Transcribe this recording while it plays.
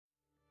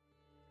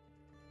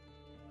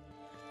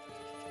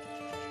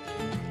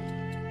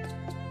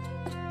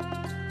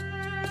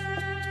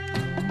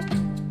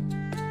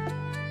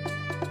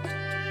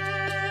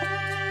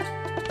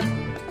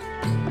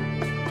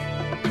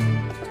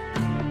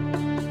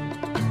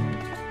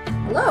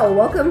Hello,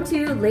 welcome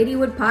to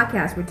Ladywood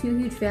Podcast, where two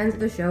huge fans of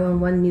the show and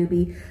one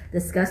newbie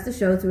discuss the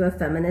show through a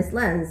feminist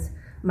lens.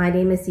 My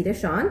name is Sita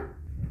Shawn.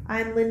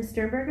 I'm Lynn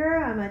Sternberger.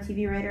 I'm a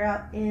TV writer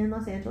out in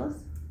Los Angeles.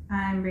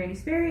 I'm Brandy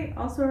Sperry,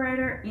 also a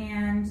writer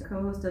and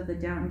co-host of the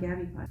Downton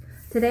Gabby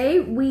podcast. Today,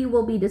 we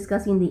will be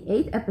discussing the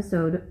 8th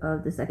episode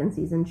of the second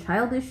season,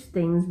 Childish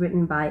Things,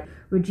 written by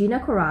Regina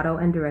Corrado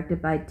and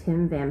directed by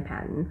Tim Van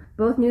Patten,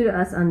 both new to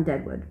us on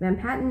Deadwood. Van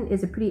Patten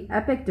is a pretty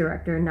epic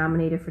director,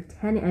 nominated for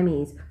 10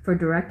 Emmys for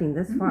directing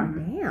this far.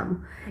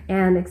 Damn!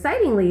 And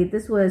excitingly,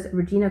 this was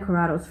Regina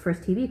Corrado's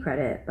first TV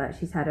credit, but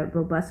she's had a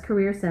robust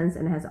career since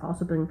and has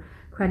also been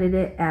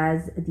credited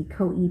as the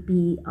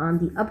co-EP on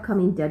the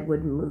upcoming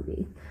Deadwood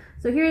movie.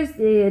 So here's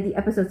the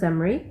episode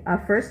summary.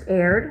 First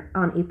aired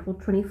on April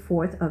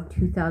 24th of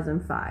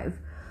 2005.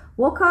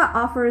 Wolcott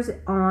offers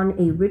on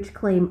a rich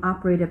claim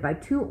operated by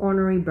two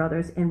ornery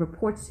brothers and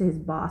reports to his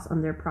boss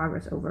on their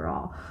progress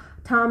overall.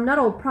 Tom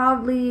Nuttall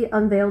proudly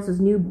unveils his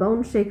new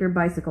Bone Shaker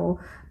bicycle,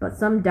 but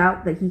some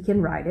doubt that he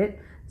can ride it.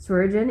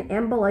 Swearingen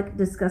and Bullock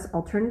discuss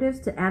alternatives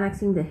to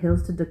annexing the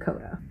hills to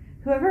Dakota.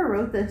 Whoever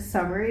wrote this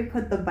summary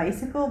put the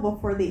bicycle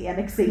before the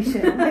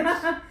annexation.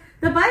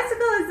 The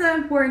bicycle is the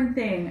important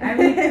thing. I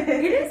mean, it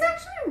is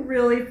actually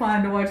really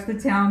fun to watch the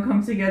town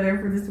come together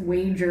for this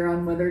wager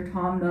on whether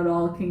Tom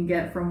Nuttall can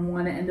get from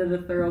one end of the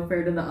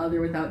thoroughfare to the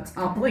other without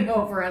toppling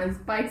over on his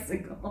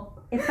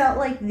bicycle. It felt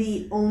like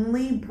the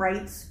only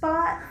bright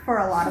spot for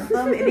a lot of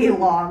them in a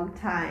long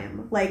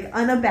time. Like,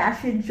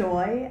 unabashed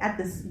joy at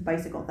this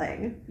bicycle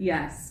thing.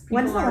 Yes.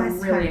 When's People the are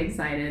last really time?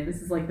 excited.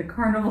 This is like the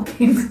carnival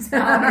came to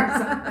town or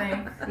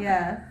something.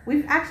 Yeah.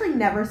 We've actually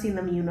never seen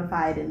them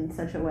unified in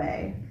such a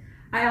way.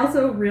 I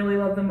also really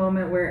love the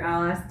moment where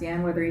Al asks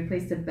Dan whether he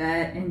placed a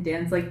bet, and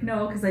Dan's like,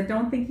 no, because I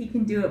don't think he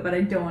can do it, but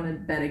I don't want to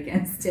bet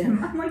against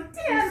him. I'm like,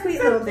 Dan, Sweet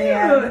so little cute.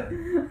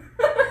 Dan.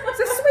 It's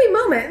a sweet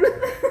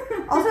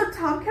moment. Also,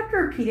 Tom kept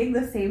repeating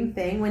the same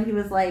thing when he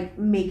was, like,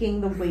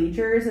 making the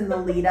wagers in the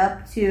lead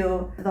up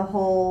to the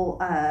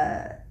whole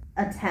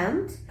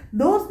attempt.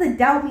 Those that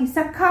doubt me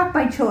suck cock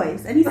by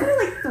choice. And he said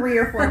it like 3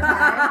 or 4 times.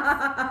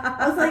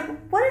 I was like,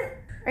 what?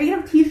 Are you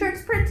going to have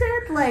t-shirts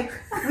printed? Like,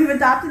 we've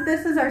adopted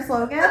this as our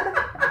slogan?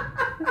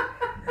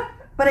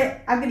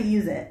 But I'm going to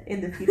use it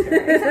in the future.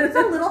 It's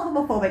a little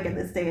homophobic in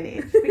this day and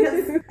age.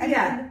 Because,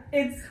 again,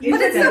 it's you But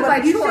should it's be not able- by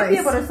you should be choice.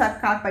 able to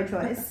suck cock by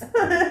choice.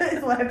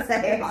 Is what I'm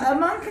saying.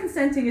 among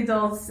consenting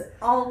adults,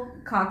 all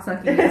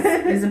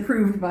cocksucking is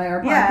approved by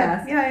our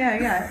podcast.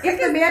 Yeah.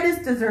 If the man is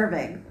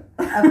deserving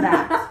of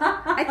that.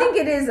 I think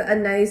it is a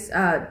nice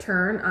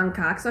turn on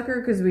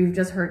cocksucker, because we've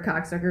just heard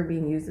cocksucker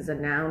being used as a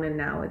noun and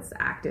now it's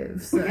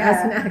active as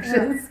an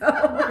action.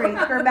 So. Great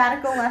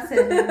grammatical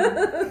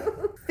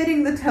lesson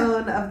fitting the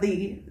tone of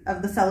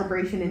the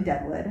celebration in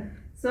Deadwood.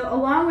 So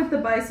along with the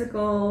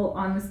bicycle,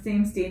 on the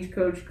same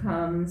stagecoach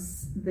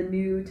comes the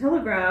new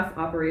telegraph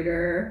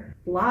operator,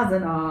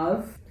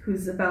 Blazanov,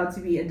 who's about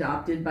to be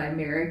adopted by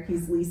Merrick.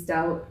 He's leased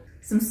out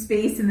some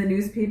space in the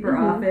newspaper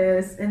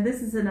office, and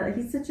this is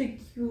he's such a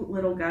cute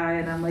little guy,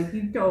 and I'm like,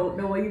 you don't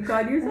know what you've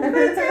got yourself into.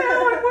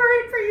 I'm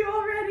worried for you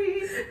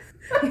already.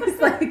 He's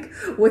like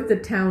with the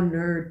town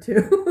nerd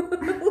too.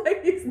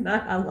 Like he's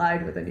not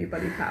allied with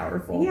anybody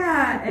powerful.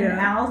 Yeah, and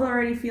Al's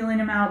already feeling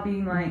him out,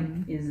 being like,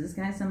 is this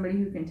guy somebody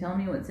who can tell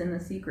me what's in the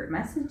secret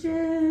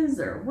messages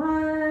or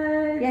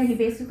what? Yeah, he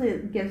basically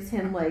gives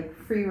him like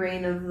free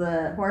reign of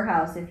the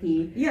whorehouse if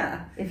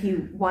he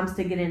wants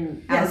to get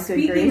in. Yeah, Al's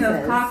good speaking of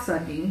graces.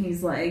 cocksucking,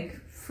 he's like,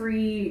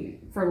 free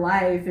for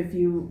life if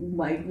you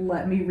like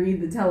let me read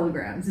the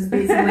telegrams is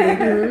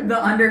basically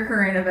the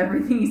undercurrent of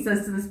everything he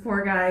says to this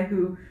poor guy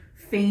who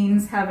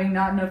feigns having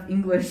not enough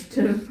English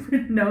to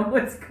know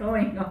what's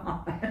going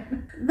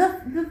on.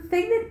 The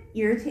thing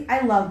that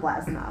I love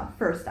Blazanov,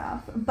 first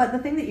off, but the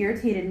thing that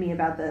irritated me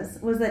about this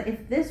was that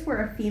if this were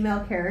a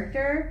female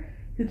character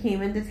who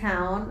came into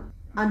town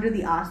under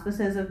the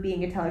auspices of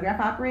being a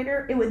telegraph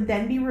operator, it would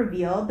then be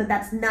revealed that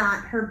that's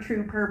not her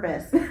true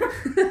purpose. And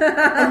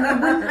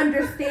we wouldn't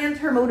understand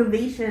her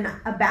motivation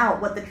about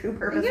what the true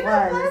purpose was.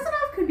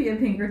 Blazanov could be a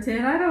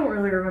Pinkerton. I don't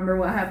really remember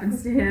what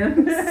happens to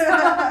him. So,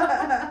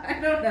 I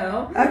don't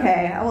know.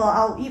 Okay, well,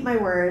 I'll eat my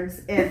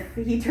words if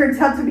he turns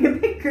out to be a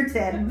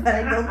Pinkerton, but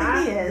I don't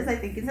think he is. I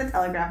think he's a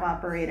telegraph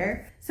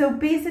operator. So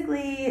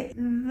basically,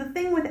 the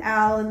thing with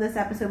Al in this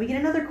episode, we get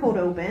another cold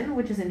open,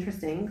 which is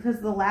interesting, because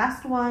the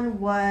last one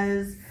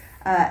was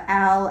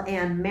Al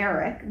and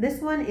Merrick. This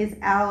one is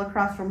Al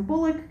across from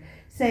Bullock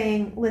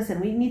saying,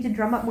 listen, we need to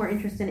drum up more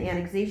interest in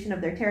annexation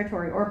of their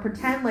territory, or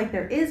pretend like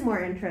there is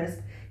more interest,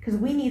 because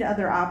we need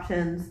other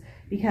options,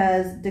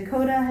 because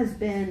Dakota has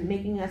been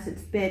making us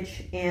its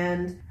bitch,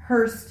 and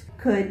Hearst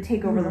could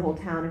take over the whole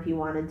town if he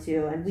wanted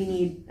to, and we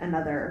need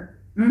another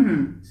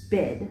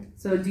bid.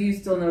 So do you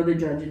still know the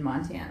judge in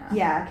Montana?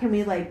 Yeah, can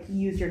we like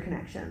use your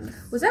connections?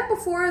 Was that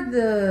before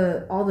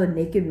all the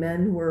naked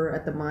men were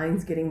at the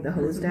mines getting the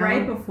hose down?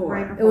 Right before.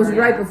 It was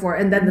right before,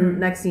 and then the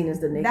next scene is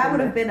the naked That would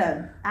men. have been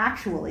a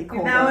actually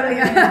cold. That would open.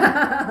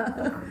 have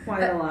been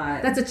quite a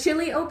lot. That's a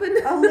chili open?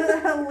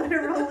 a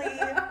literally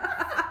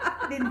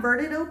an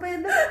inverted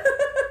open.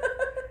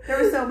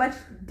 There was so much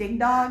ding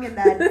dong in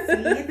that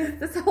scene.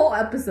 This whole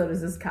episode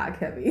is just cock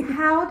heavy.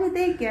 How did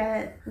they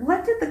get?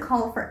 What did the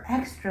call for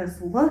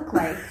extras look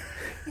like?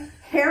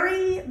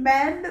 Hairy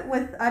men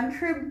with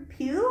untrimmed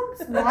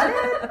pubes?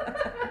 Wanted?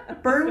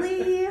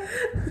 Burly,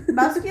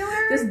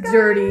 muscular? Just guys?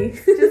 dirty.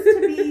 Just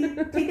to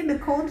be taking the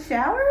cold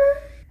shower?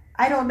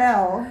 I don't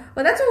know.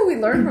 Well, that's what we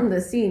learned from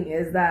this scene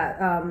is that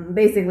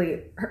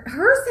basically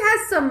Hearst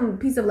has some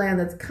piece of land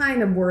that's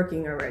kind of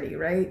working already,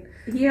 right?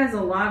 He has a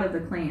lot of the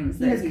claims.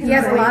 He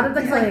has a lot of the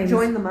He's claims. like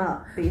join them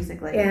up,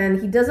 basically. And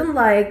he doesn't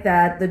like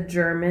that the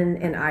German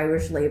and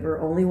Irish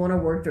labor only want to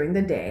work during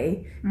the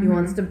day. He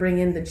wants to bring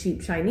in the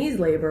cheap Chinese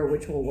labor,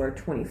 which will work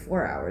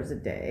 24 hours a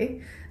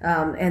day.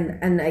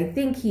 And I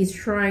think he's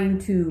trying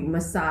to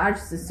massage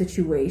the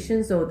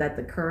situation so that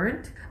the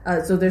current,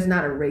 so there's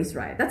not a race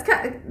riot. That's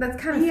kind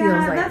of feels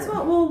like that's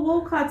what. Well,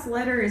 Wolcott's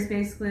letter is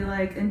basically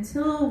like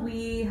until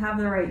we have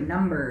the right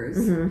numbers,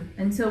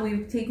 until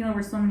we've taken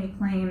over so many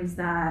claims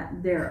that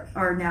there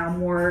are now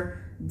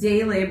more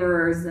day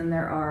laborers than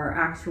there are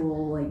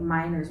actual like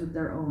miners with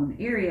their own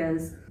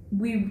areas.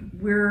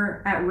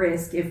 We're at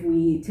risk if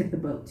we tip the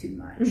boat too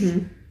much.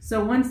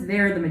 So once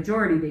they're the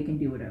majority, they can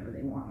do whatever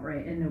they want,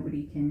 right? And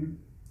nobody can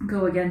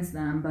go against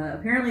them. But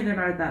apparently they're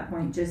not at that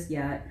point just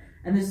yet.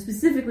 And there's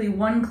specifically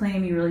one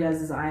claim he really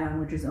has his eye on,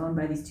 which is owned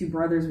by these two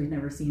brothers we've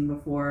never seen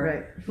before,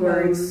 Right. who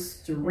are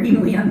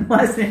extremely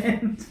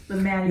unpleasant. The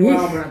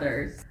Manuel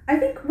brothers. I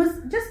think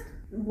was just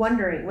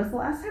wondering, was the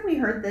last time we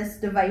heard this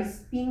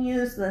device being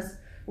used, this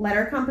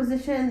letter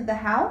composition, the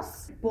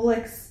house?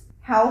 Bullock's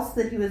house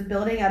that he was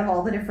building out of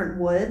all the different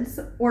woods?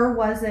 Or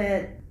was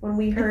it when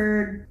we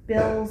heard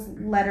Bill's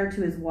letter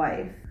to his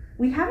wife?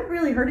 We haven't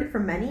really heard it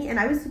from many, and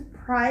I was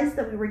surprised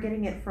that we were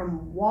getting it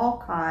from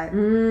Walcott. I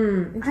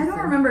don't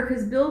remember,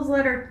 because Bill's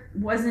letter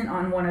wasn't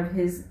on one of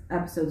his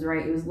episodes,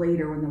 right? It was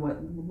later when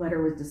the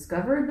letter was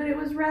discovered that it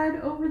was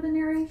read over the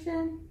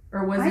narration?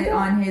 Or was it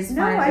on his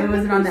final? It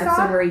wasn't on the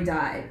episode where he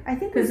died. I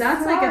think because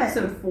that's like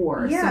episode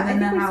 4. Yeah, so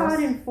then I think we house... saw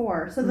it in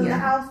 4. So then the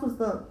house was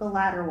the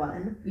latter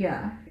one.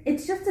 Yeah.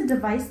 It's just a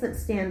device that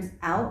stands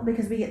out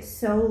because we get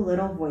so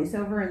little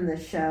voiceover in the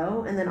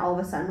show, and then all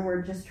of a sudden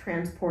we're just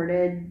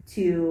transported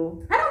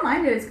to... I don't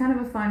mind it. It's kind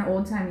of a fun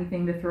old-timey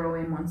thing to throw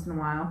in once in a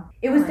while.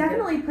 It was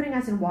definitely putting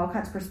us in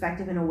Walcott's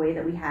perspective in a way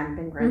that we hadn't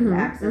been granted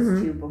access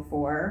to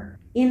before,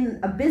 in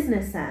a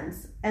business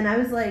sense. And I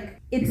was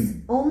like, it's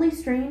only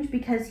strange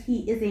because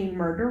he is a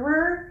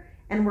murderer,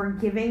 and we're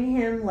giving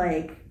him,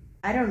 like,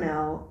 I don't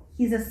know,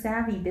 he's a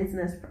savvy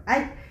business...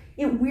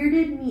 It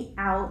weirded me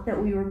out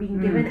that we were being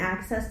given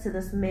access to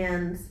this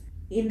man's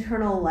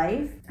internal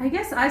life. I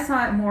guess I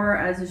saw it more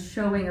as a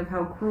showing of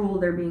how cruel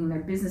they're being in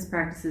their business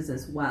practices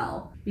as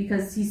well.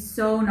 Because he's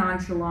so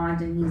nonchalant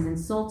and he's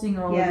insulting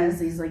all of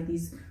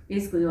these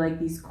basically like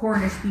these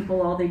Cornish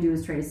people. All they do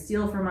is try to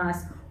steal from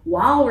us.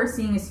 While we're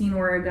seeing a scene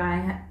where a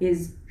guy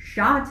is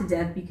shot to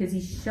death because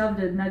he shoved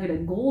a nugget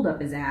of gold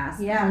up his ass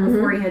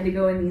before he had to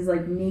go in these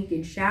like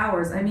naked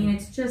showers. I mean,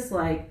 it's just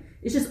like...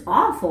 It's just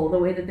awful the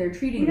way that they're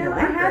treating their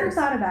workers. I hadn't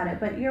thought about it,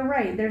 but you're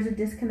right. There's a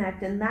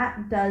disconnect, and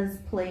that does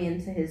play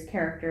into his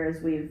character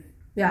as we've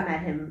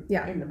met him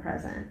in the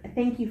present.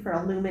 Thank you for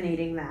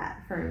illuminating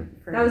that for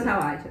That was how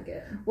I took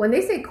it. When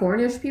they say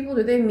Cornish people,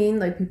 do they mean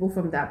like people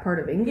from that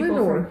part of England?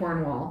 People or from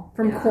Cornwall.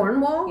 From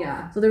Cornwall?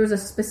 Yeah. So there was a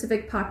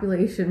specific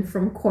population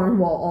from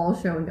Cornwall all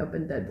showing up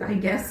in Deadwood. I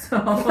guess so.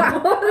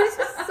 It's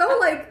just so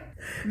like...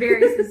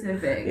 Very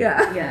specific.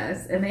 Yeah.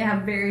 Yes. And they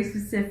have very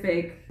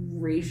specific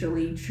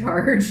racially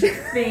charged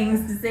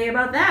things to say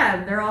about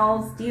them. They're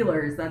all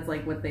stealers. That's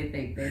like what they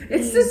think. They're thieves.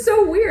 It's just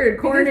so weird.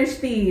 Cornish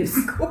thieves.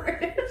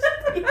 Cornish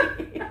thieves.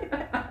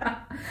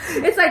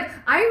 It's like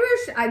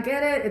Irish, I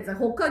get it. It's a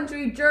whole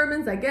country.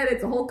 Germans, I get it.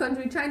 It's a whole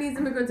country. Chinese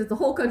immigrants, it's a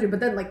whole country. But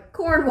then like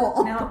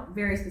Cornwall. No,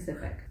 very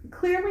specific.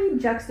 Clearly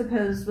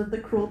juxtaposed with the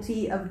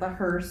cruelty of the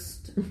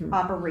Hearst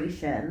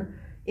operation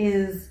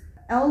is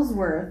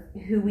Ellsworth,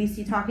 who we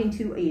see talking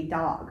to a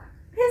dog.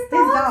 His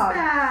dog.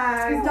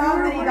 His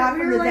dog that he got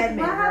from the dead man,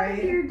 what happened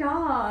right? to your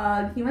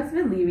dog? He must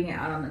have been leaving it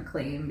out on the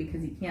claim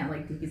because he can't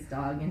like take his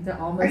dog into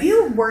almost... Are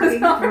you working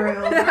through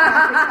the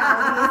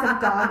practicalities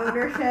of dog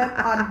ownership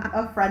on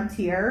a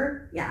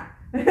frontier? Yeah.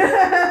 We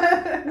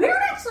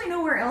don't actually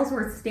know where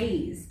Ellsworth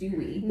stays, do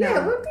we? No.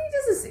 Yeah, what he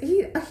does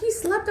is he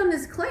slept on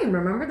his claim,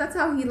 remember? That's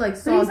how he like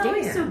saw But he's Dan.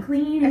 always so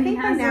clean. I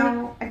think by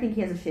now, I think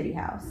he has a shitty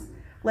house.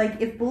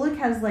 Like, if Bullock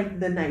has, like,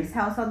 the nice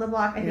house on the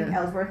block, I think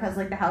Ellsworth has,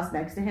 like, the house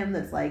next to him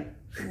that's, like,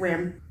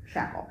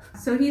 ramshackle.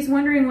 So he's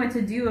wondering what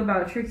to do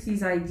about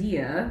Trixie's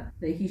idea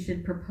that he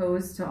should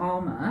propose to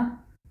Alma.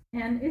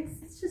 And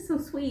it's just so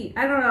sweet.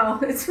 I don't know.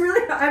 It's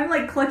really... I'm,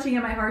 like, clutching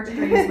at my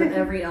heartstrings with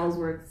every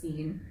Ellsworth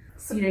scene.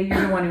 Sita,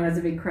 you're the one who has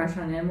a big crush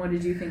on him. What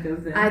did you think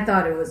of this? I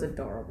thought it was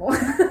adorable.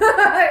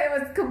 It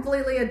was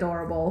completely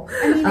adorable.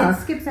 I mean, it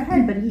skips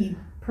ahead, but he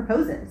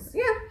proposes.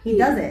 Yeah. He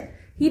does it.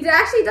 He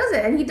actually does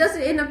it, and he does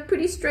it in a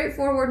pretty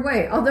straightforward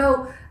way.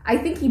 Although, I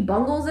think he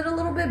bungles it a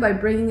little bit by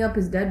bringing up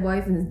his dead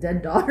wife and his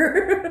dead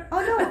daughter. Oh,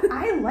 no,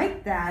 I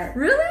like that.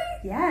 Really?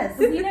 Yes.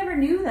 We never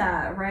knew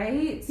that,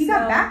 right? He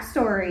got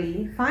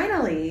backstory,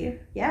 finally.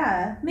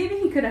 Yeah. Maybe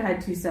he could have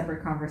had 2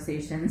 separate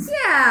conversations.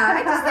 Yeah,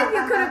 I just think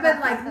it could have been,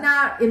 like,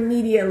 not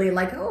immediately,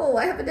 like, oh,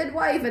 I have a dead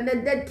wife and a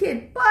dead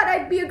kid, but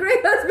I'd be a great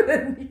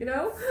husband, you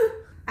know?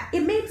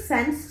 It made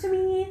sense to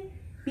me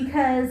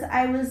because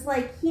I was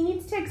like, he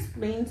needs to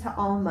explain to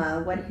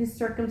Alma what his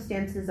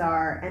circumstances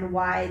are and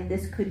why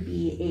this could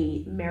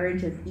be a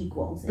marriage of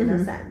equals in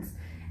a sense.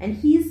 And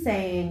he's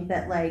saying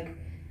that, like,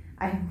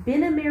 I have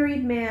been a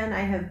married man, I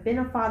have been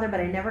a father, but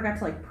I never got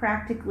to, like,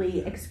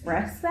 practically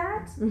express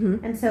that.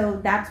 And so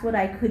that's what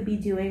I could be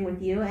doing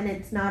with you. And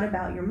it's not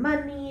about your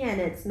money,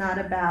 and it's not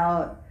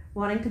about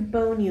wanting to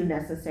bone you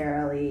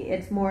necessarily.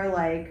 It's more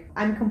like,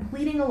 I'm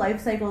completing a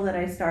life cycle that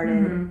I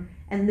started,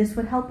 and this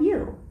would help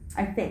you,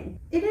 I think.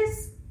 It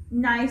is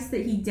nice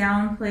that he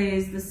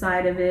downplays the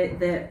side of it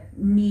that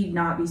need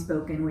not be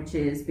spoken, which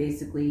is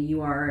basically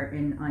you are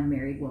an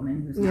unmarried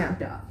woman who's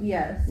knocked up.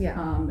 Yes.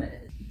 Yeah.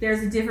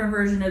 There's a different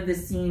version of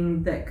this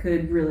scene that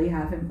could really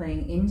have him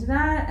playing into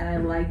that, and I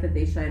like that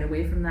they shied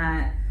away from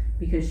that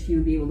because she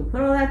would be able to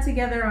put all that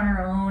together on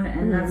her own,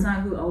 and that's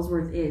not who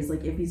Ellsworth is.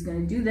 Like, if he's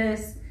going to do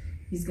this,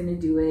 he's going to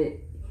do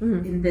it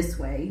in this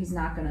way. He's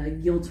not going to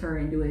guilt her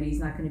into it. He's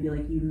not going to be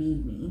like, you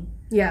need me.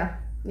 Yeah.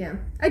 Yeah.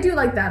 I do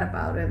like that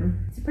about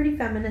him. It's a pretty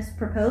feminist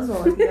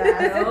proposal, if you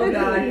ask. Oh,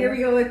 God. Here we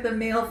go with the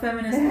male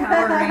feminist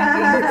power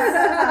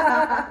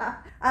rankings.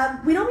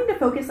 We don't mean to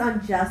focus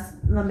on just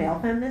the male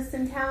feminists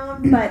in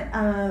town, but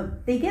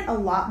they get a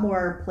lot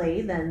more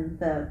play than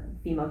the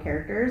female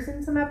characters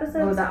in some episodes.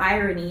 Oh, the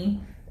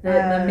irony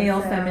that the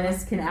male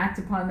feminists can act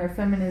upon their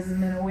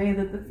feminism in a way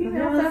that the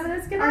female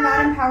feminists are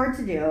not empowered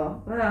to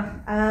do.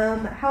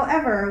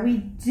 However, we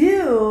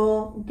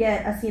do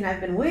get a scene I've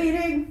been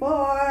waiting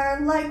for,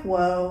 like,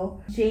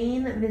 whoa.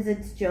 Jane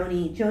visits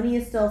Joni. Joni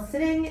is still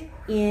sitting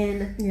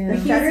in the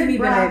shuttered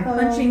brothel.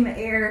 Punching the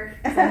air.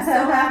 I'm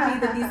so happy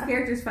that these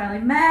characters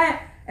finally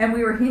met. And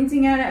we were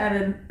hinting at it at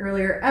an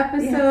earlier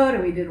episode,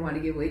 and we didn't want to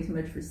give away too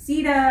much for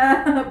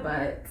Sita,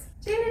 but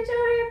Jane and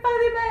Joni have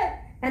finally met.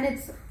 And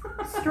it's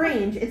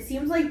strange. It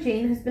seems like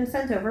Jane has been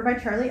sent over by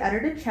Charlie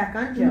Utter to check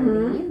on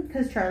Joni,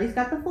 because Charlie's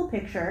got the full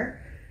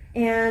picture.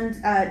 And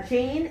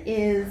Jane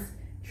is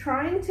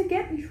trying to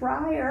get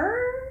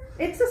drier.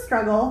 It's a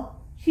struggle.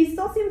 She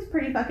still seems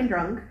pretty fucking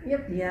drunk.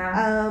 Yep.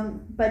 Yeah.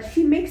 But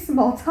she makes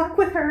small talk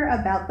with her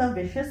about the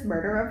vicious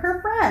murder of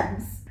her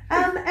friends.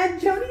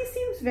 And Joni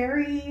seems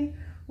very,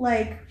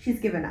 like, she's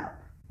given up.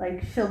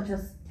 Like, she'll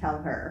just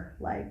tell her,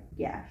 like,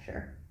 yeah,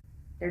 sure.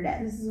 They're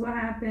dead. This is what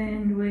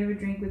happened. Will you have a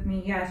drink with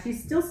me? Yeah,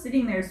 she's still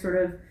sitting there sort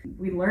of,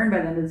 we learned by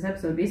the end of this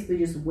episode, basically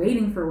just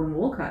waiting for when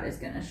Wolcott is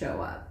going to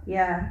show up.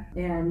 Yeah.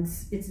 And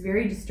it's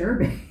very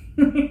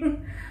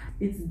disturbing.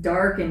 It's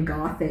dark and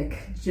gothic.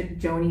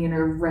 Joni in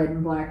her red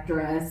and black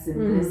dress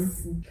and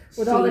this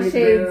with all the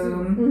shades.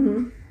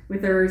 Room,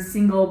 with her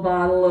single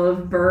bottle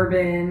of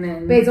bourbon.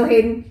 And Basil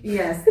Hayden.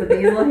 Yes, the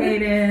Basil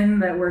Hayden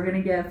that we're going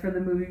to get for the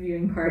movie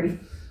viewing party.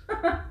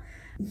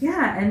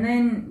 Yeah, and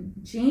then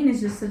Jane is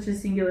just such a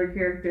singular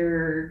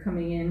character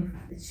coming in.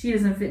 She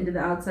doesn't fit into the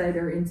outside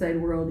or inside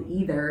world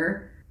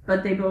either.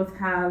 But they both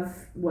have,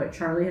 what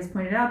Charlie has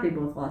pointed out, they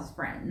both lost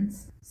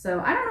friends. So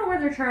I don't know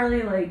whether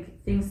Charlie,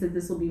 like, thinks that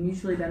this will be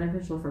mutually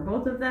beneficial for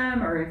both of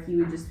them, or if he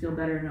would just feel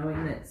better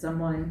knowing that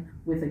someone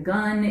with a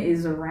gun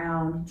is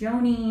around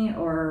Joni,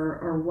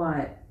 or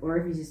what. Or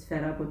if he's just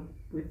fed up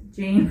with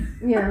Jane.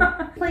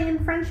 Yeah.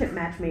 Playing friendship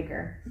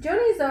matchmaker.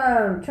 Joni's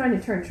trying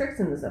to turn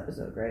tricks in this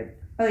episode, right?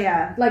 Oh,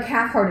 yeah. Like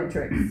half-hearted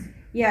tricks.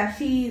 Yeah,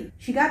 she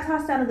got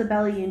tossed out of the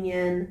Bella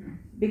Union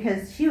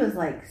because she was,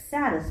 like,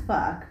 sad as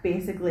fuck,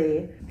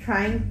 basically,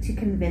 trying to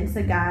convince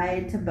a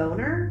guy to bone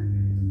her.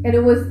 And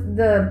it was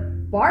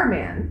the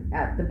barman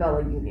at the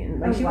Bella Union.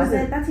 Like, she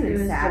wasn't. That's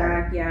even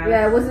sadder. Jack, yeah.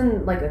 Yeah, it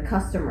wasn't like a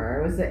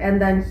customer. It was,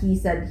 and then he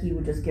said he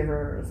would just give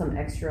her some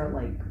extra,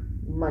 like,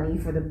 money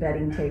for the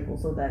betting table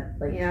so that,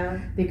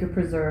 like, they could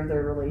preserve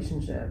their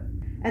relationship.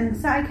 And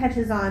Sai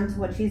catches on to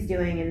what she's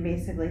doing and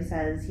basically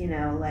says, you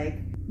know, like,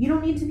 you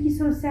don't need to be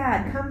so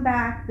sad. Come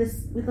back.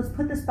 Let's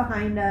put this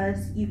behind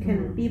us. You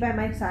can be by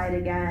my side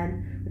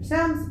again. Which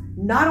sounds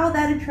not all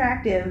that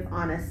attractive,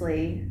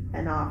 honestly,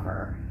 an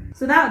offer.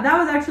 So that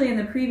was actually in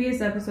the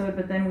previous episode,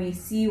 but then we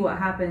see what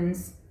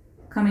happens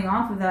coming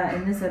off of that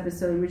in this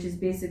episode, which is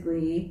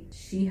basically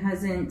she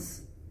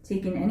hasn't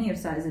taken any of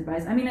Sai's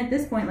advice. I mean, at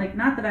this point, like,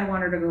 not that I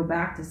want her to go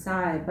back to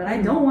Sai, but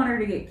I don't want her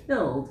to get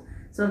killed.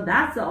 So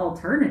that's the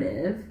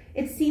alternative.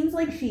 It seems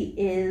like she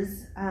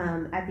is,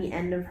 at the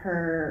end of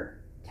her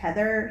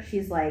tether,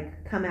 she's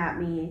like, come at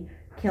me,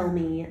 kill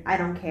me, I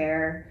don't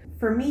care.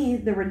 For me,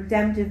 the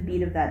redemptive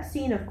beat of that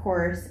scene, of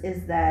course,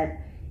 is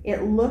that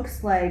it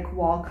looks like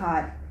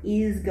Wolcott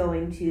is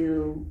going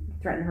to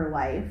threaten her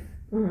life.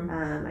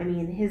 I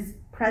mean, his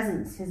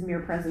presence, his mere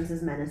presence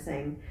is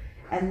menacing.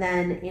 And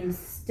then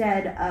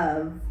instead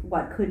of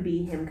what could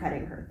be him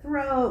cutting her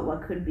throat,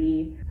 what could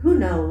be, who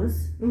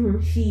knows,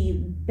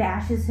 she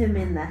bashes him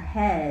in the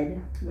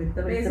head with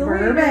the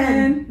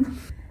bourbon.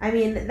 I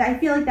mean, I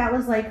feel like that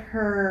was like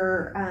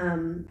her,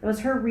 it was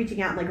her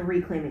reaching out and like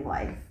reclaiming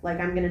life. Like,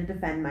 I'm going to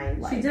defend my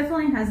life. She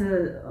definitely has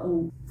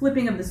a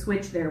flipping of the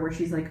switch there where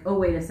she's like, oh,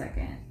 wait a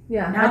second.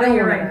 Yeah. Now that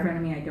you're right in front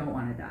of me, I don't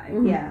want to die.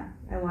 Yeah,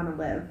 I want to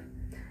live.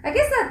 I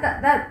guess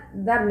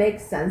that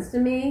makes sense to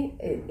me.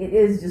 It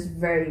is just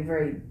very,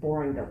 very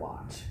boring to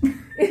watch.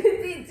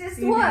 It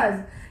just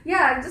was.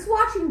 Yeah, just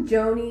watching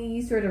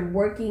Joni sort of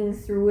working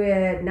through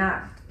it,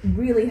 not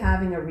really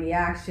having a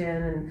reaction,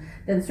 and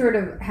then sort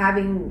of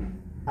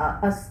having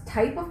a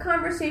type of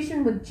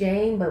conversation with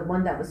Jane, but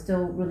one that was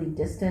still really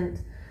distant.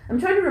 I'm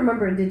trying to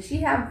remember, did she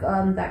have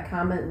that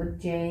comment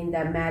with Jane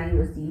that Maddie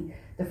was the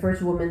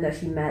first woman that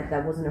she met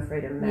that wasn't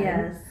afraid of men?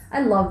 Yes.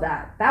 I love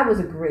that. That was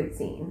a great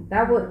scene.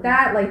 That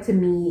like to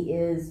me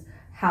is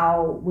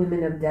how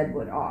women of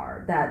Deadwood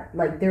are. That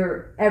like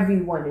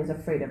everyone is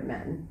afraid of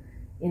men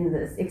in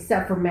this,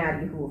 except for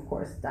Maddie, who of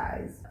course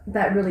dies.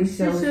 That really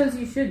shows. It shows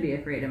you should be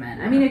afraid of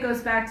men. I mean, it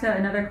goes back to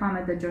another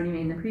comment that Joni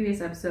made in the previous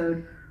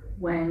episode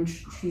when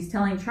she's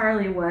telling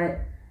Charlie what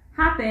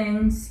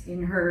happened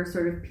in her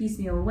sort of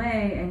piecemeal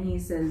way, and he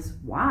says,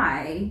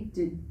 why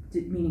did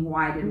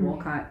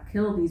Wolcott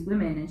kill these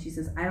women? And she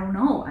says, I don't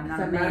know, I'm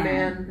not a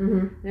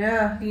man.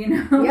 Yeah. You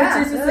know, yeah.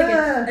 Which is just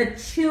like a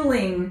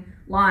chilling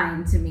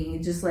line to me.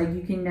 Just like,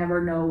 you can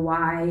never know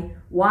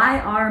why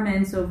are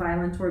men so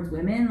violent towards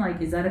women? Like,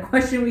 is that a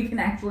question we can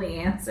actually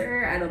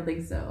answer? I don't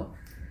think so.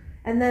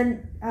 And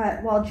then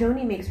while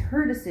Joni makes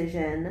her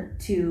decision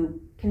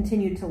to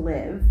continue to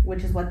live,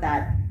 which is what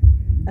that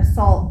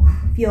assault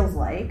feels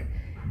like,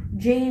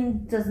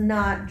 Jane does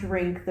not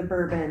drink the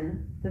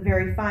bourbon, the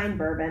very fine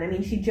bourbon. I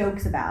mean, she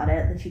jokes about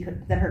it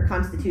that her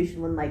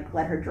constitution wouldn't like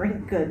let her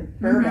drink good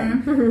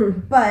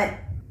bourbon, but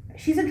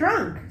she's a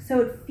drunk,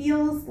 so it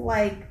feels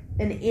like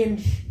an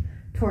inch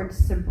towards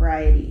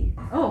sobriety.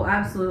 Oh,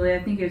 absolutely. I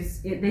think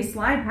they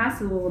slide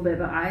past it a little bit,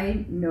 but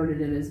I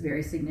noted it as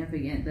very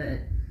significant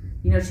that,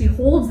 you know, she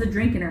holds the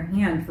drink in her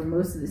hand for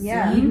most of the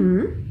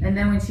scene, and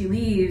then when she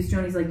leaves,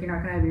 Joni's like, you're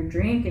not gonna have your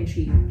drink, and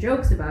she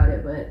jokes about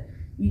it, but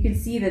you can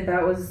see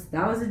that was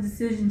a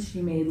decision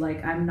she made.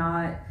 Like, I'm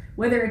not,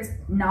 whether it's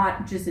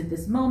not just at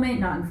this moment,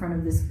 not in front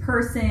of this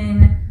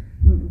person,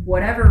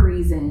 whatever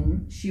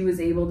reason, she was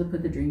able to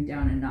put the drink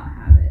down and not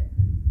have it.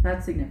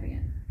 That's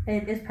significant.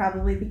 It is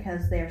probably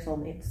because they are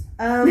soulmates.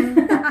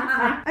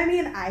 I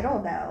mean, I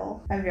don't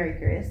know. I'm very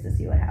curious to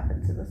see what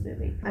happens in this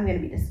movie. I'm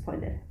going to be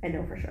disappointed. I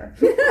know for sure.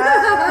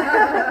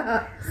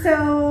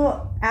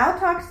 So Al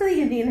talks to the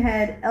Indian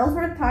head.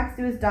 Ellsworth talks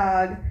to his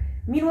dog.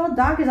 Meanwhile,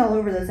 Doc is all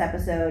over this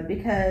episode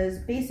because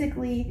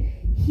basically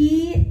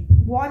he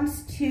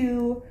wants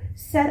to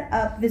set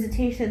up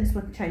visitations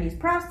with Chinese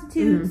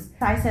prostitutes.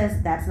 Sai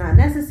says that's not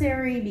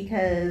necessary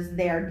because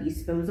they are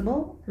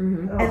disposable.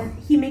 And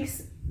he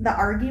makes the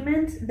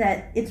argument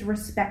that it's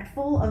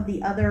respectful of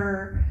the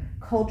other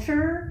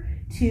culture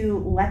to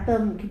let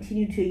them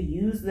continue to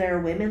use their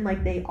women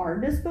like they are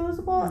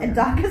disposable. And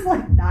Doc is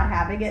like not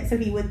having it, so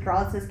he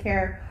withdraws his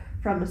care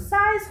from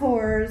Sai's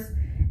whores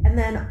and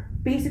then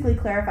basically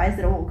clarifies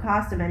that it won't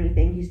cost him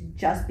anything. He's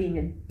just being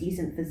a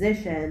decent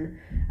physician.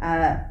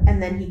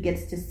 And then he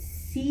gets to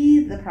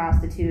see the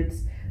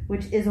prostitutes,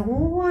 which is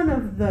one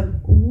of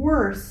the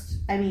worst.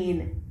 I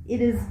mean,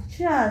 it is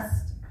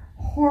just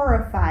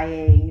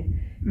horrifying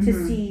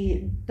to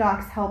see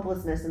Doc's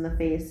helplessness in the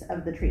face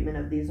of the treatment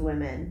of these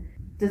women.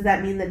 Does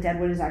that mean that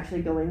Deadwood is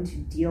actually going to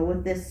deal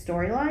with this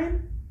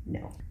storyline?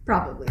 No.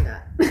 Probably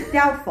not.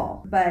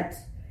 Doubtful, but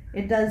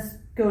it does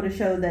go to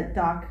show that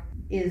Doc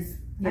is,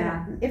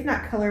 if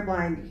not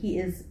colorblind, he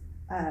is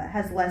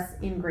has less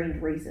ingrained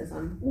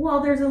racism.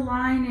 Well, there's a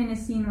line in a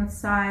scene with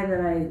Sai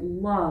that I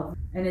love,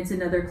 and it's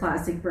another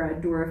classic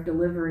Brad Dourif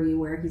delivery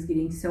where he's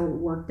getting so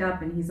worked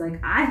up and he's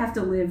like, I have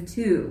to live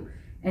too.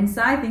 And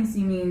Sai thinks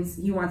he means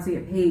he wants to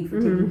get paid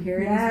for taking care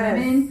of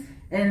these women.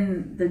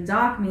 And the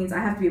Doc means I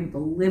have to be able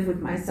to live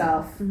with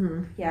myself.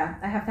 Yeah,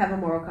 I have to have a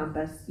moral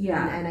compass.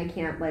 Yeah. And I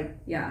can't,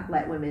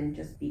 let women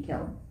just be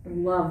killed.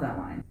 Love that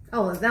line.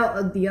 Oh,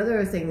 the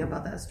other thing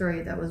about that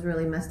story that was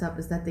really messed up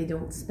is that they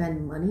don't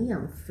spend money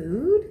on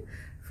food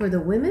for the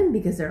women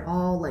because they're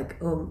all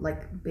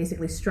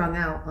basically strung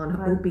out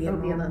on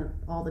opium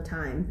all the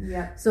time.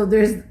 Yeah. So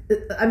there's,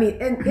 I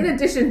mean, in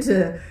addition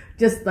to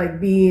just like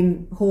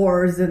being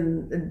whores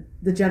and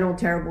the general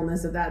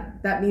terribleness of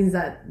that means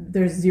that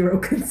there's zero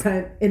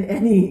consent in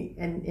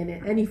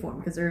any form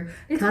because they're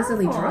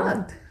constantly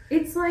drugged.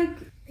 It's like,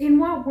 in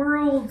what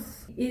world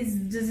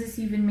does this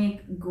even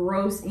make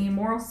gross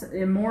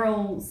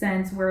immoral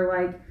sense where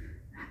like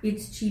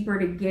it's cheaper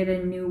to get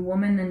a new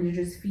woman than to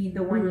just feed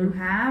the one you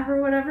have or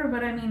whatever?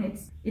 But I mean,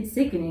 it's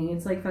sickening.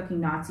 It's like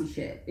fucking Nazi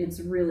shit. It's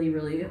really,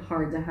 really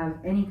hard to have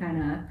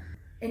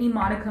any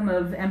modicum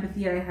of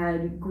empathy I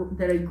had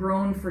that had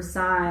grown for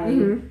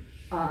Sai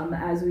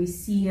as we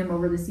see him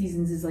over the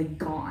seasons, is like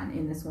gone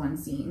in this one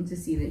scene to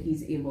see that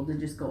he's able to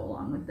just go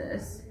along with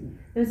this.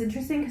 It was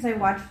interesting because I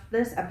watched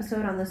this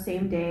episode on the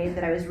same day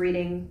that I was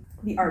reading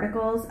the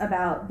articles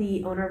about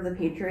the owner of the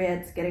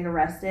Patriots getting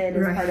arrested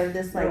as part of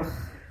this like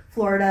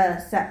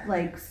Florida sex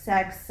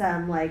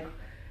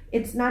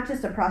it's not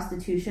just a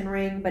prostitution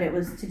ring, but it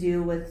was to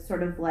do with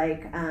sort of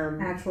like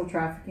actual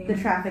trafficking, the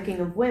trafficking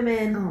of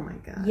women. Oh my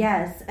god.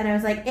 Yes, and I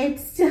was like,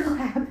 it's still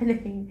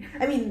happening.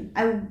 I mean,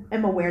 I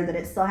am aware that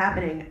it's still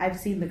happening. I've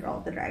seen the girl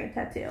with the dragon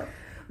tattoo,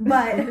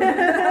 but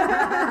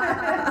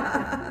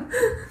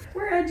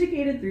we're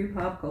educated through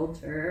pop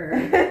culture.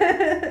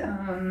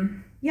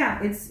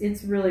 Yeah,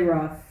 it's really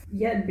rough.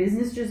 Yet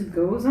business just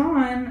goes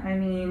on. I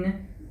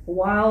mean,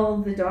 while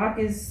the doc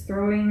is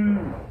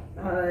throwing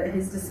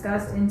his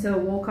disgust into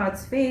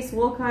Wolcott's face,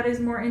 Wolcott is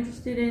more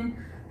interested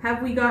in,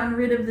 have we gotten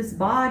rid of this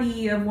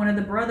body of one of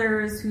the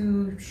brothers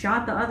who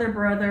shot the other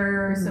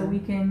brother so we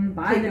can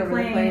buy the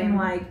claim?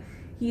 Like,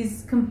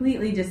 he's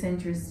completely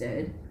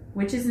disinterested,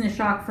 which isn't a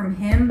shock from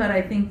him, but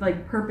I think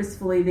like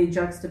purposefully they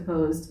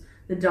juxtaposed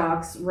the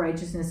doc's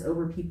righteousness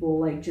over people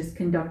like just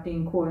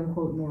conducting quote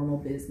unquote normal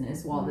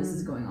business while this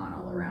is going on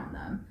all around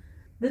them.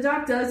 The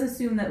doc does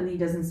assume that Lee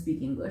doesn't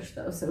speak English,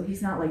 though, so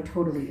he's not, like,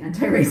 totally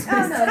anti-racist.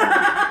 Oh,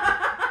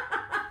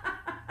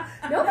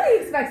 no. Nobody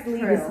expects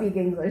Lee to speak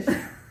English.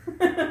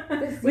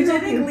 Which I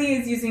think Lee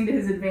is using to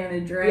his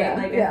advantage, right? Yeah,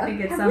 like, yeah. I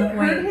think at Have some we point...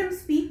 heard him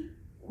speak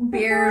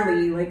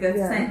barely, like a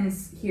Yeah.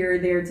 sentence here or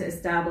there to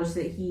establish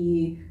that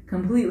he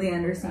completely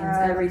understands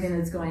everything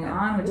that's going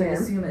on, which I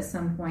assume at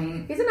some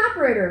point... He's an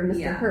operator of Mr.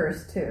 Yeah.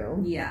 Hurst,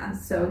 too. Yeah,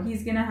 so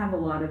he's going to have a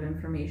lot of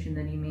information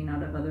that he may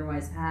not have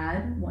otherwise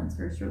had once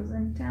Hurst rolls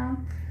into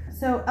town.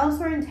 So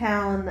elsewhere in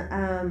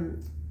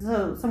town,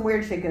 so some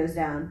weird shit goes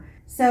down.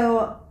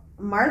 So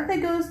Martha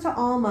goes to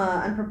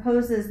Alma and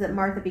proposes that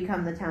Martha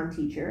become the town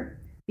teacher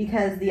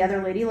because the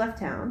other lady left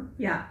town.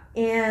 Yeah.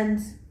 And,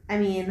 I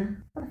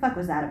mean, what the fuck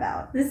was that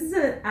about? This is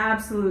an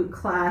absolute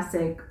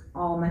classic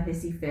Alma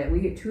hissy fit.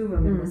 We get two of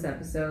them in this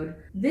episode.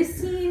 This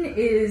scene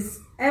is,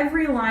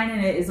 every line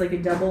in it is like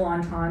a double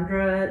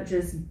entendre,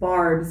 just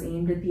barbs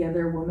aimed at the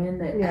other woman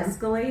that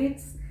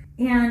escalates.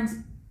 And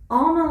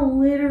Alma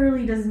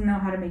literally doesn't know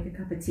how to make a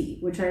cup of tea,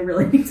 which I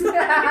really need to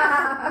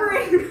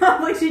bring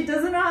up. Like, she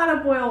doesn't know how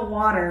to boil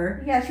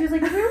water. Yeah, she was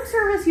like, room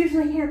service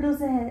usually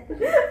handles it.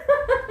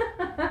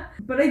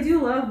 But I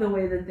do love the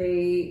way that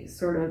they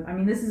sort of, I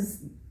mean, this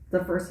is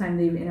the first time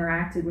they've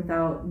interacted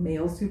without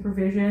male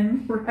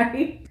supervision,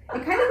 right?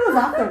 It kind of goes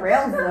off the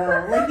rails,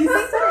 though. Like, you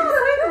think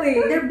that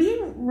Quickly. they're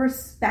being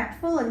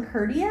respectful and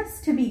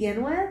courteous to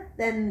begin with,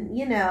 then,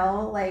 you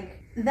know,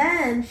 like,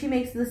 then she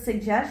makes the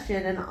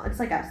suggestion, and it's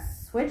like a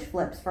switch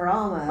flips for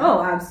Alma.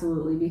 Oh,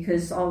 absolutely,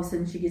 because all of a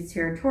sudden she gets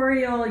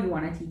territorial. You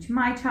want to teach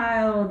my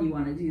child, you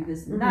want to do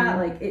this and that.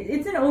 Like,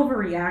 it's an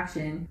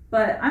overreaction,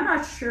 but I'm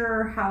not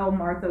sure how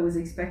Martha was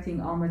expecting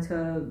Alma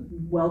to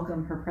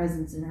welcome her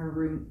presence in her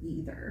room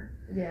either.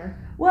 Yeah.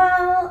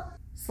 Well,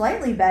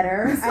 slightly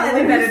better.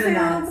 Slightly better than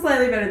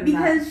that.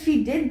 Because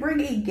she did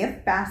bring a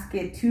gift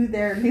basket to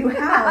their new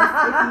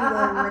house, if you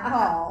will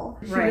recall.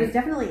 She was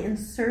definitely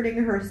inserting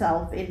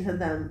herself into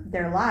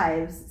their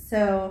lives.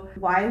 So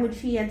why would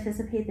she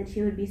anticipate that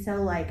she would be so,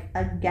 like,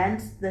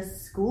 against the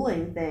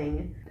schooling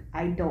thing?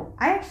 I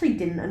actually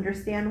didn't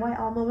understand why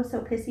Alma was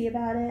so pissy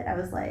about it. I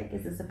was like,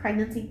 is this a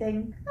pregnancy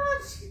thing?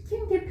 She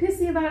can't get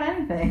pissy about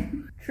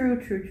anything.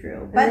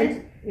 True. But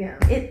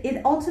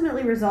it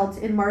ultimately results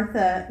in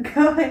Martha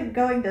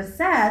going to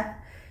Seth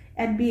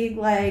and being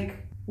like,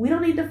 we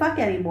don't need to fuck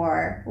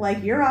anymore.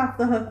 Like, you're off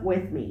the hook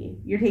with me.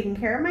 You're taking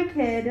care of my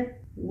kid.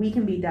 We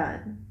can be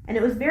done. And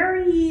it was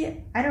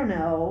very, I don't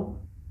know,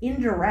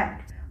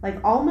 indirect.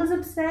 Like, Alma's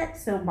upset,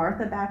 so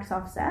Martha backs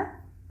off Seth.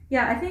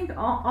 Yeah, I think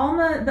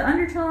Alma, the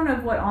undertone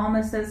of what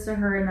Alma says to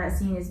her in that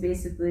scene is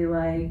basically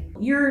like,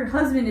 your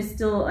husband is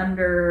still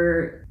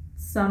under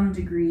some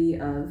degree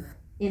of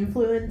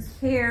influence,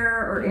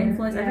 care or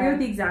influence. Yeah. I forget what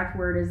the exact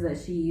word is that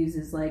she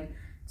uses. Like,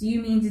 do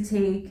you mean to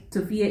take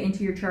Sophia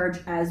into your charge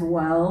as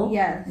well?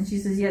 Yes. And she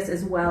says, yes,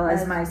 as well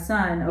as my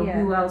son. Oh,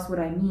 who else would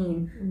I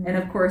mean? Mm-hmm. And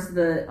of course,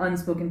 the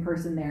unspoken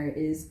person there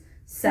is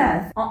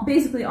Seth.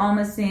 Basically,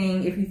 Alma's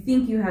saying, if you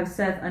think you have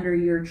Seth under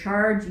your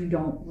charge, you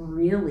don't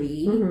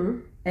really.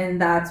 Mm-hmm.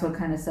 And that's what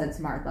kind of sets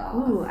Martha off.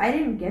 Ooh, I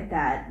didn't get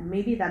that.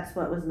 Maybe that's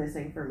what was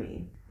missing for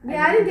me.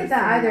 Yeah, I didn't get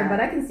that either,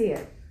 but I can see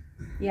it.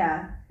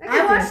 Yeah.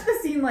 I watched the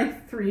scene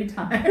like 3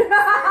 times. Because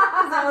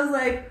I was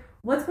like,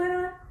 what's going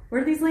on?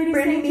 What are these ladies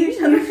saying to each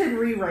other? You should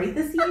rewrite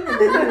the scene and then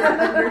you would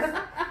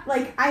understand.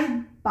 Like,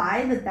 I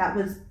buy that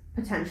was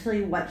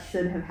potentially what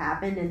should have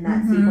happened in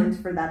that sequence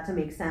for that to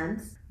make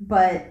sense.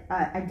 But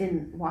I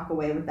didn't walk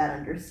away with that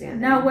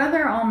understanding. Now,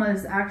 whether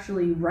Alma's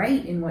actually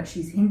right in what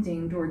she's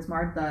hinting towards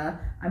Martha,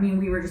 I mean,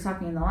 we were just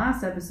talking in the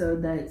last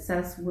episode that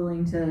Seth's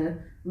willing to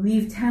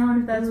leave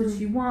town if that's what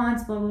she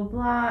wants, blah, blah,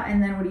 blah.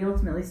 And then what he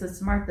ultimately says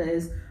to Martha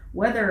is,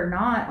 whether or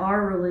not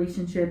our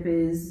relationship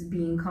is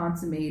being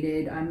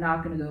consummated, I'm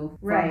not going to go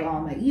fuck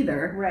Alma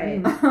either. Right.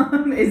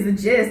 Is the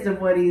gist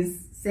of what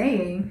he's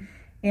saying.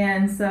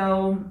 And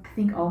so I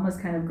think Alma's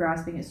kind of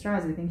grasping at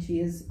straws. I think she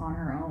is on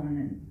her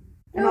own,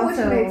 And which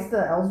also- makes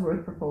the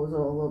Ellsworth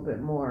proposal a little bit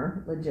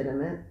more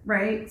legitimate.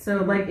 right? So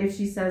like if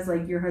she says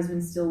like your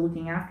husband's still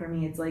looking after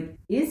me, it's like,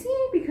 is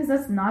he? Because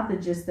that's not the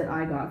gist that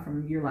I got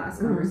from your last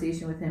Mhm.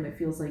 conversation with him. It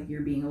feels like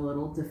you're being a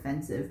little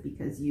defensive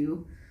because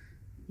you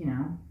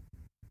know,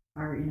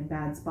 are in a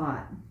bad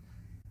spot.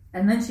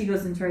 And then she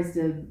goes and tries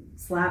to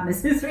slap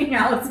Mrs.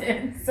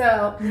 Ringhausen.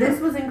 So This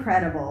was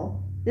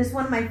incredible. This is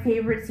one of my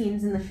favorite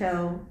scenes in the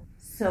show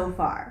so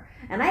far.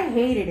 And I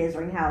hated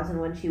Isringhausen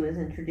when she was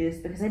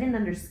introduced because I didn't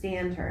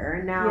understand her.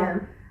 And now Yeah.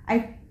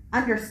 I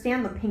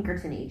understand the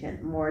Pinkerton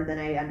agent more than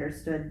I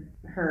understood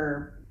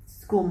her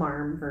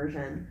schoolmarm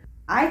version.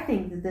 I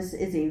think that this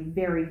is a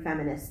very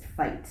feminist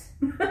fight.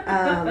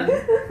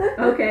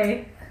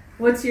 okay.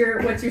 What's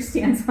your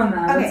stance on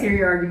that? Let's Okay. hear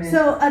your argument.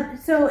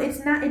 So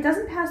it's not. It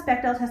doesn't pass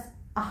Bechdel test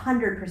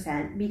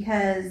 100%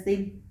 because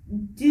they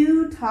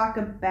do talk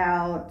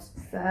about.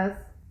 Seth.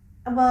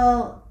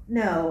 Well,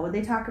 no,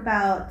 they talk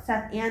about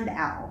Seth and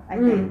Al. I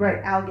think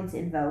right. Al gets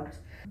invoked,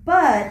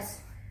 but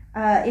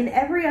in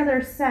every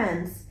other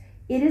sense,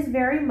 it is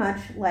very much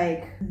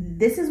like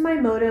this is my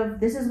motive,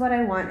 this is what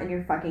I want, and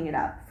you're fucking it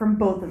up from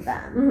both of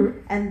them. Mm-hmm.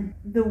 And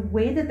the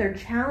way that they're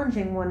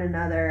challenging one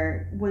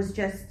another was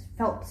just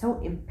felt so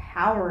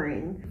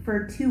empowering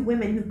for two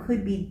women who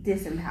could be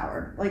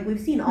disempowered. Like we've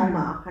seen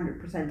Alma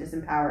 100%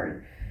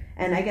 disempowered,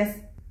 and I guess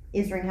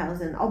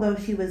Isringhausen, although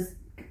she was,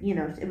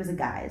 it was a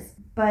guy's.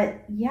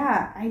 But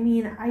yeah, I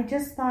mean, I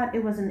just thought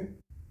it was an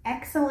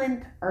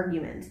excellent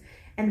argument,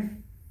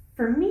 and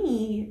for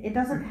me,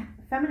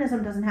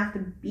 feminism doesn't have to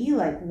be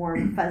like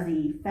warm,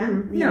 fuzzy,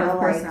 No, of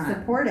course like not.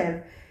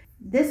 supportive.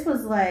 This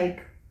was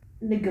like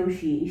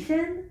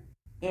negotiation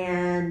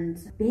and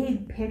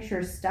big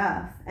picture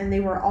stuff, and they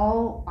were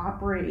all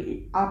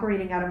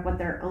operating out of what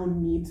their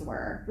own needs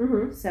were.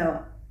 Mm-hmm.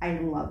 So I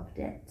loved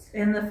it.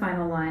 and the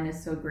final line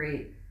is so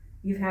great.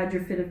 You've had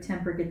your fit of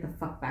temper, get the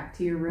fuck back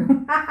to your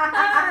room.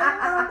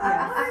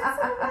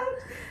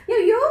 Yeah,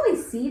 you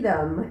only see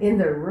them in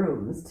their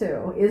rooms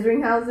too.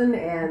 Isringhausen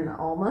and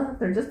Alma,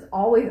 they're just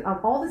always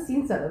all the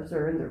scene setups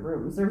are in their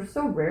rooms. They're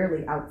so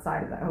rarely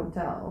outside of that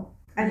hotel.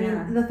 I mean,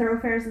 Yeah. the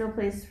thoroughfare is no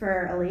place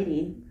for a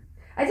lady.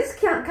 I just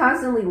can't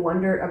constantly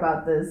wonder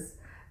about this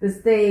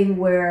thing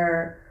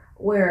where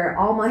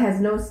Alma has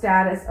no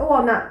status. Oh,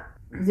 well, not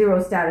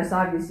zero status.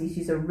 Obviously,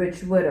 she's a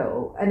rich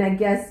widow, and I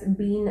guess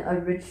being a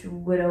rich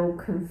widow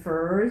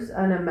confers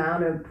an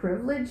amount of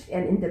privilege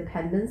and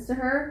independence to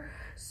her.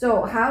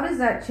 So how does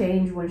that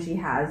change when she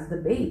has the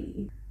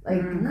baby?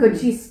 Like, could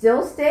she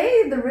still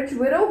stay the rich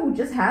widow who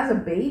just has a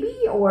baby,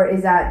 or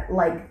is that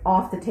like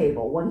off the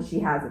table once she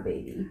has a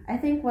baby? I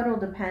think what'll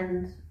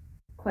depend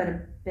quite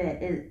a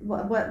bit is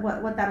what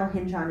that'll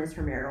hinge on is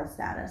her marital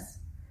status,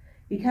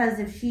 because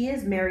if she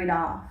is married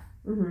off,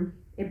 Mm-hmm.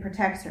 it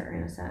protects her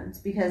in a sense,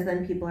 because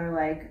then people are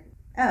like,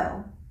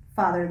 oh,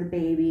 father the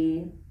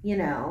baby,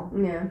 Yeah,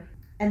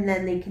 and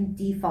then they can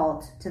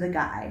default to the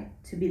guy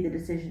to be the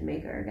decision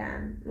maker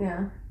again,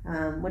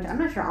 yeah. which I'm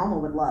not sure Alma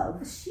would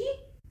love. She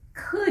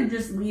could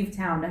just leave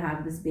town to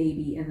have this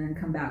baby and then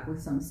come back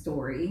with some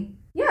story.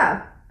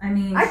 Yeah, I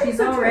mean, I think she's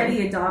so, too.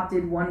 already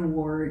adopted one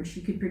ward.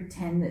 She could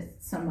pretend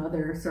that some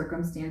other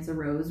circumstance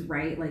arose,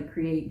 right? Like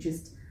create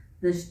just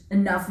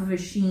enough of a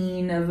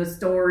sheen of a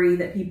story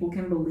that people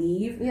can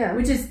believe. Yeah.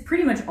 Which is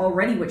pretty much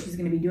already what she's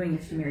going to be doing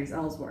if she marries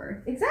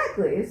Ellsworth.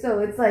 exactly. So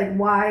it's like,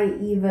 why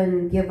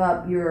even give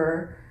up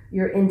your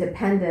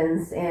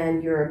independence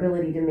and your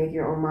ability to make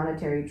your own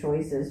monetary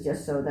choices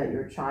just so that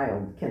your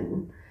child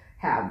can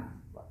have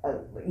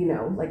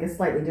like a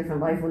slightly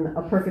different life when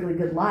a perfectly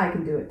good lie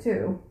can do it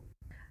too.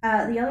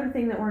 The other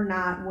thing that we're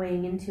not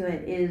weighing into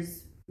it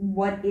is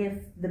what if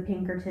the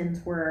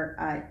Pinkertons were,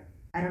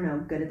 I don't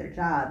know, good at their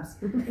jobs,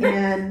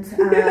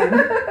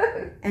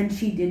 and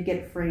she did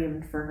get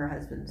framed for her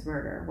husband's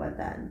murder. What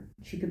then?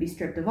 She could be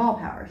stripped of all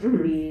power. She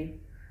could be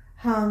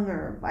hung,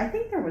 or I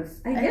think there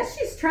was. I guess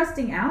she's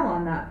trusting Al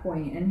on that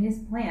point and his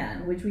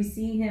plan, which we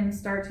see him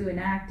start to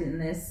enact in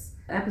this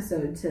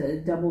episode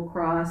to double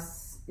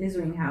cross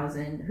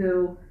Isringhausen,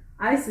 who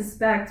I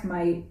suspect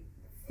might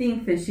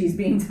think that she's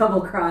being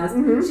double crossed.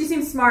 Mhm. She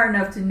seems smart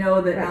enough to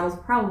know that Right. Al's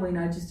probably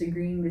not just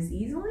agreeing this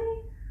easily.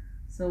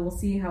 So we'll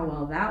see how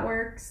well that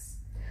works.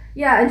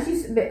 Yeah, and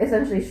she's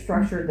essentially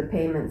structured the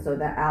payment so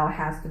that Al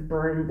has to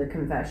burn the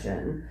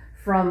confession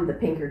from the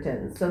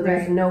Pinkertons. So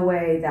there's Right. no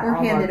way that or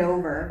Alma hand it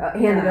over.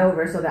 hand it Yeah.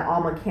 over so that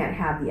Alma can't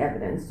have the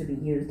evidence to be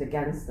used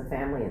against the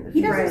family in the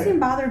He future. doesn't Right. seem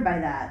bothered by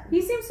that.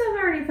 He seems to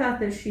have already thought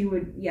that she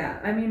would,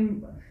 I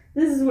mean,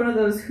 this is one of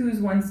those who's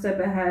one step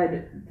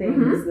ahead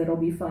things that'll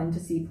be fun to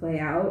see play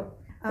out.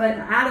 But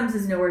Adams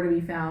is nowhere to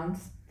be found.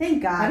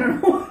 Thank God. I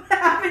don't know what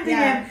happened to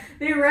Yeah. him.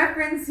 They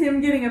reference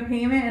him getting a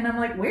payment, and I'm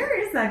like, where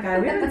is that guy?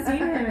 We haven't seen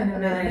him in a He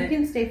minute.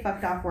 can stay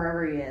fucked off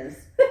wherever he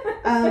is.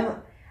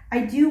 I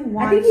do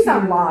want. I think he's to...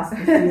 on Lost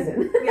this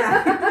season.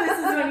 Yeah, this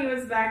is when he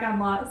was back on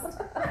Lost.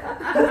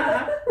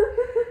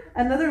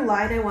 Another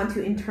line I want to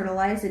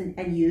internalize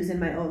and use in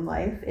my own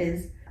life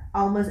is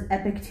Alma's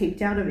epic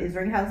takedown of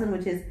Isringhausen,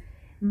 which is,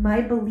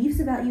 My beliefs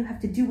about you have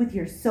to do with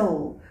your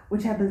soul,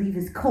 which I believe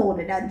is cold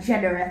and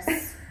ungenerous.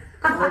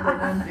 Cold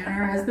and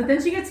ungenerous. But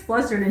then she gets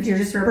flustered and she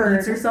just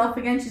repeats herself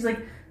again. She's like,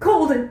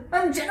 cold and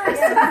ungenerous.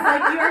 It's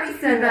like, you already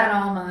said that,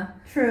 Alma.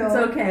 True. It's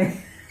okay.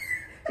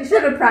 She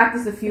should have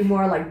practiced a few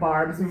more like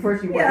barbs before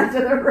she went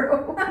into the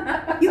room.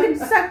 You can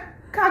suck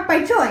cock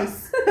by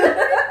choice.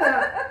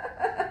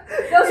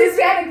 No, she's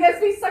mad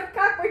against me, suck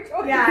cock by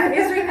choice. Yeah,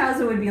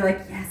 Isringhausen would be like,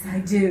 yes, I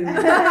do.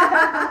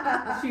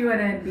 She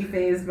wouldn't be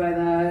fazed by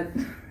that.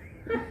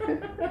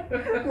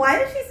 Why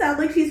does she sound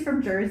like she's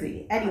from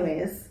Jersey?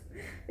 Anyways,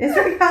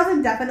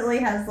 Isringhausen definitely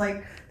has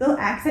like, the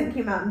accent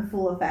came out in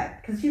full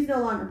effect because she's no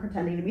longer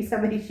pretending to be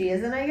somebody she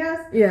isn't, I guess.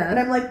 Yeah. But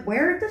I'm like,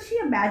 where does she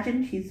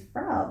imagine she's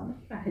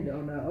from? I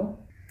don't know.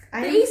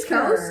 I am East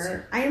sure,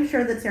 Coast? I am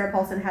sure that Sarah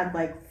Paulson had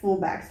like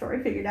full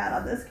backstory figured out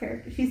on this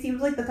character. She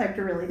seems like the type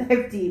to really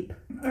dive deep.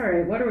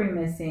 Alright, what are we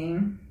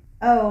missing?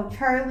 Oh,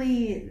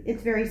 Charlie,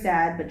 it's very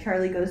sad, but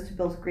Charlie goes to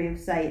Bill's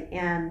gravesite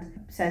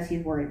and says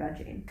he's worried about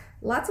Jane.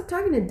 Lots of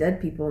talking to dead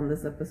people in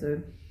this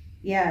episode.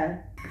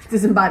 Yeah.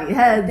 Disembodied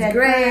heads, Dead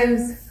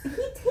graves. He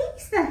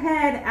takes the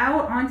head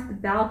out onto the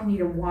balcony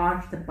to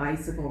watch the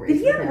bicycle race.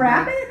 Did he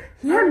unwrap it?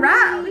 He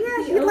unwrapped. He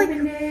Yeah, he like.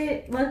 opened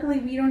it. Luckily,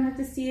 we don't have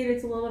to see it.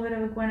 It's a little bit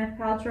of a Gwyneth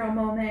Paltrow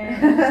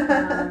moment.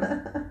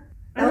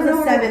 I don't was a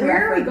know, Seven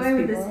where are we reference, going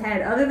with people. this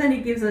head? Other than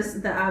it gives us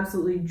the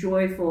absolutely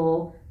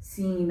joyful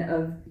scene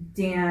of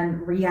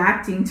Dan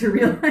reacting to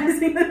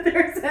realizing that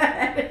there's a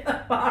head in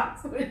the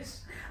box, which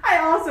I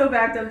also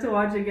backed up to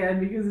watch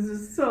again because it's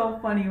just so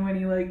funny when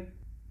he like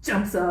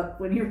jumps up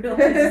when he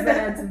realizes the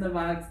head's in the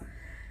box.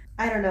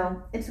 I don't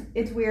know.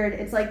 It's weird.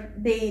 It's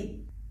like they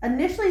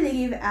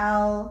gave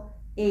Al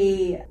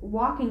a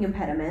walking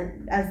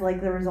impediment as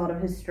like the result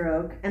of his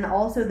stroke, and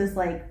also this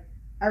like,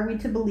 are we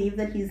to believe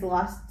that he's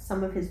lost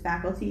some of his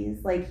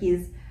faculties? Like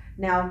he's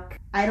now,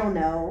 I don't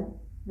know,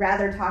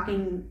 rather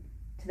talking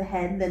to the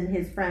head than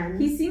his friend.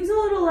 He seems a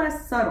little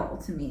less subtle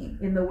to me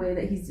in the way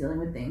that he's dealing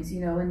with things.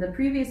 You know, in the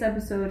previous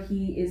episode,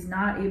 he is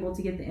not able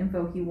to get the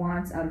info he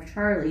wants out of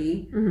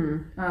Charlie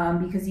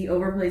because he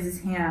overplays his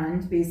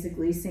hand,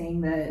 basically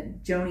saying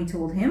that Joni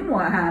told him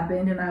what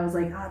happened. And I was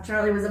like, oh,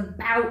 Charlie was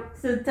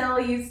about to tell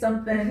you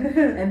something.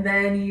 And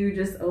then you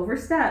just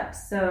overstepped.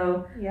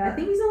 So Yeah. I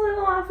think he's a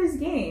little off his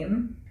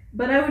game.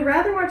 But I would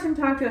rather watch him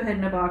talk to a head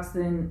in a box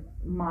than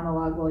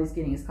monologue while he's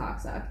getting his cock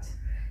sucked.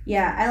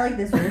 Yeah, I like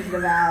this version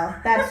of Al.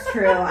 That's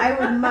true. I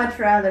would much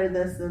rather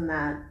this than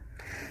that.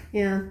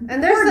 Yeah. And Poor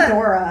there's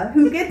Dora,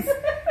 who gets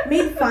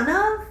made fun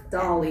of.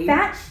 Dolly.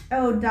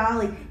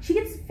 Dolly. She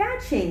gets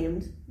fat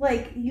shamed.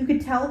 Like, you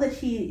could tell that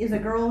she is a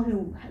girl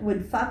who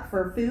would fuck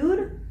for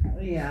food.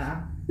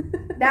 Yeah.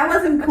 That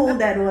wasn't cool,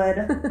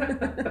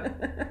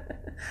 Deadwood.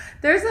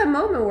 There's a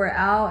moment where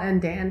Al and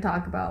Dan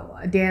talk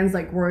about, Dan's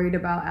like worried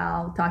about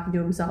Al talking to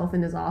himself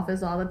in his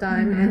office all the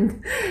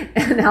time,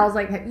 and Al's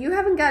like, you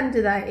haven't gotten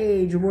to that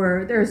age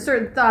where there are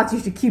certain thoughts you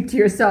should keep to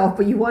yourself,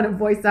 but you want to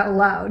voice out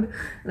loud.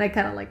 And I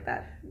kind of like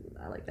that.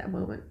 I like that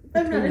moment.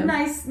 A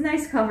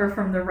nice cover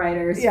from the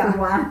writers Yeah.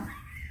 for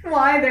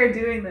why they're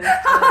doing this.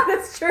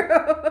 That's true.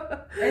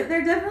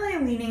 They're definitely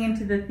leaning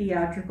into the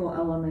theatrical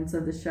elements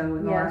of the show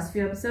in the last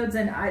few episodes,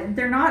 and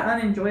they're not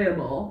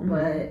unenjoyable,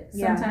 but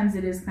sometimes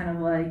it is kind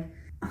of like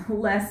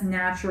less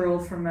natural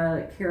from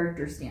a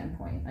character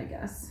standpoint, I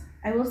guess.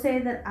 I will say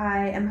that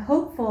I am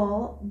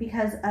hopeful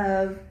because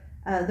of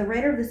the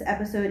writer of this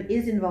episode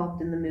is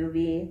involved in the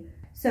movie.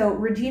 So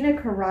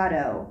Regina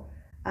Corrado,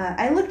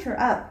 I looked her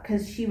up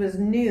because she was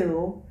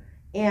new,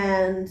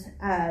 and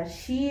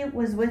she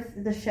was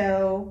with the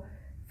show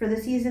for the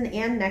season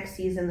and next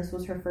season. This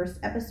was her first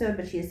episode,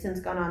 but she has since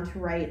gone on to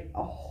write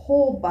a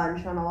whole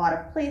bunch on a lot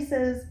of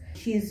places.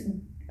 She's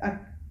a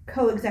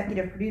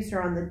co-executive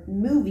producer on the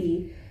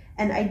movie,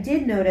 and I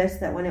did notice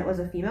that when it was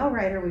a female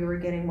writer, we were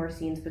getting more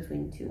scenes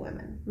between two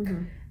women.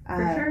 Mm-hmm.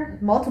 For sure.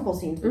 Multiple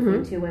scenes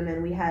between two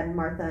women. We had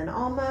Martha and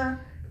Alma.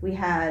 We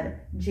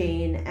had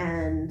Jane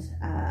and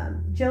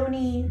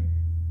Joni.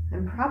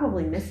 I'm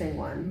probably missing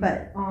one,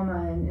 but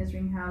Alma and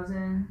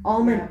Isringhausen.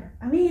 Alma. Yeah.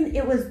 I mean,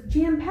 it was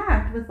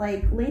jam-packed with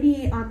like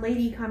lady on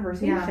lady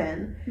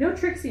conversation. No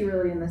Trixie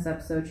really in this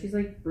episode. She's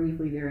like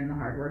briefly there in the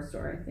hardware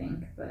store, I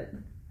think, but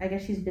I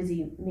guess she's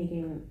busy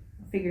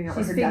figuring out.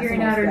 she's what her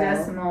figuring out her decimals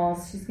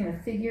go. decimals. She's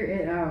gonna figure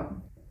it out.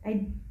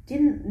 I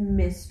didn't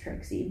miss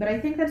Trixie, but I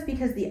think that's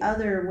because the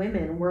other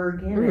women were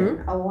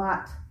given a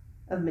lot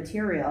of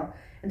material,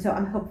 and so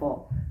I'm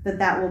hopeful that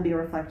that will be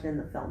reflected in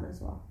the film as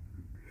well.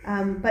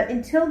 But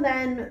until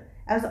then,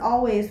 as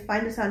always,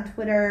 find us on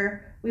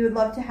Twitter. We would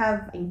love to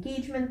have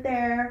engagement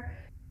there.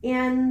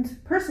 And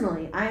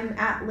personally, I'm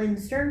at Lynn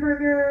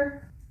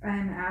Sternberger.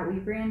 I'm at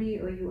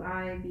Weibrandy,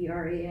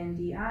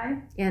 OUIBRANDI.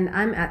 And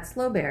I'm at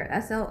Slowbear,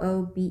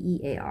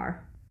 SLOBEAR.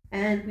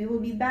 And we will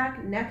be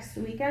back next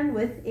weekend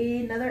with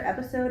another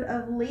episode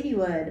of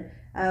Ladywood,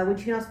 which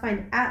you can also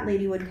find at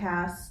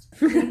Ladywoodcast.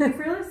 Thank you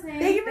for listening.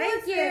 Thank you for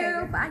Thank listening.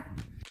 you. Bye.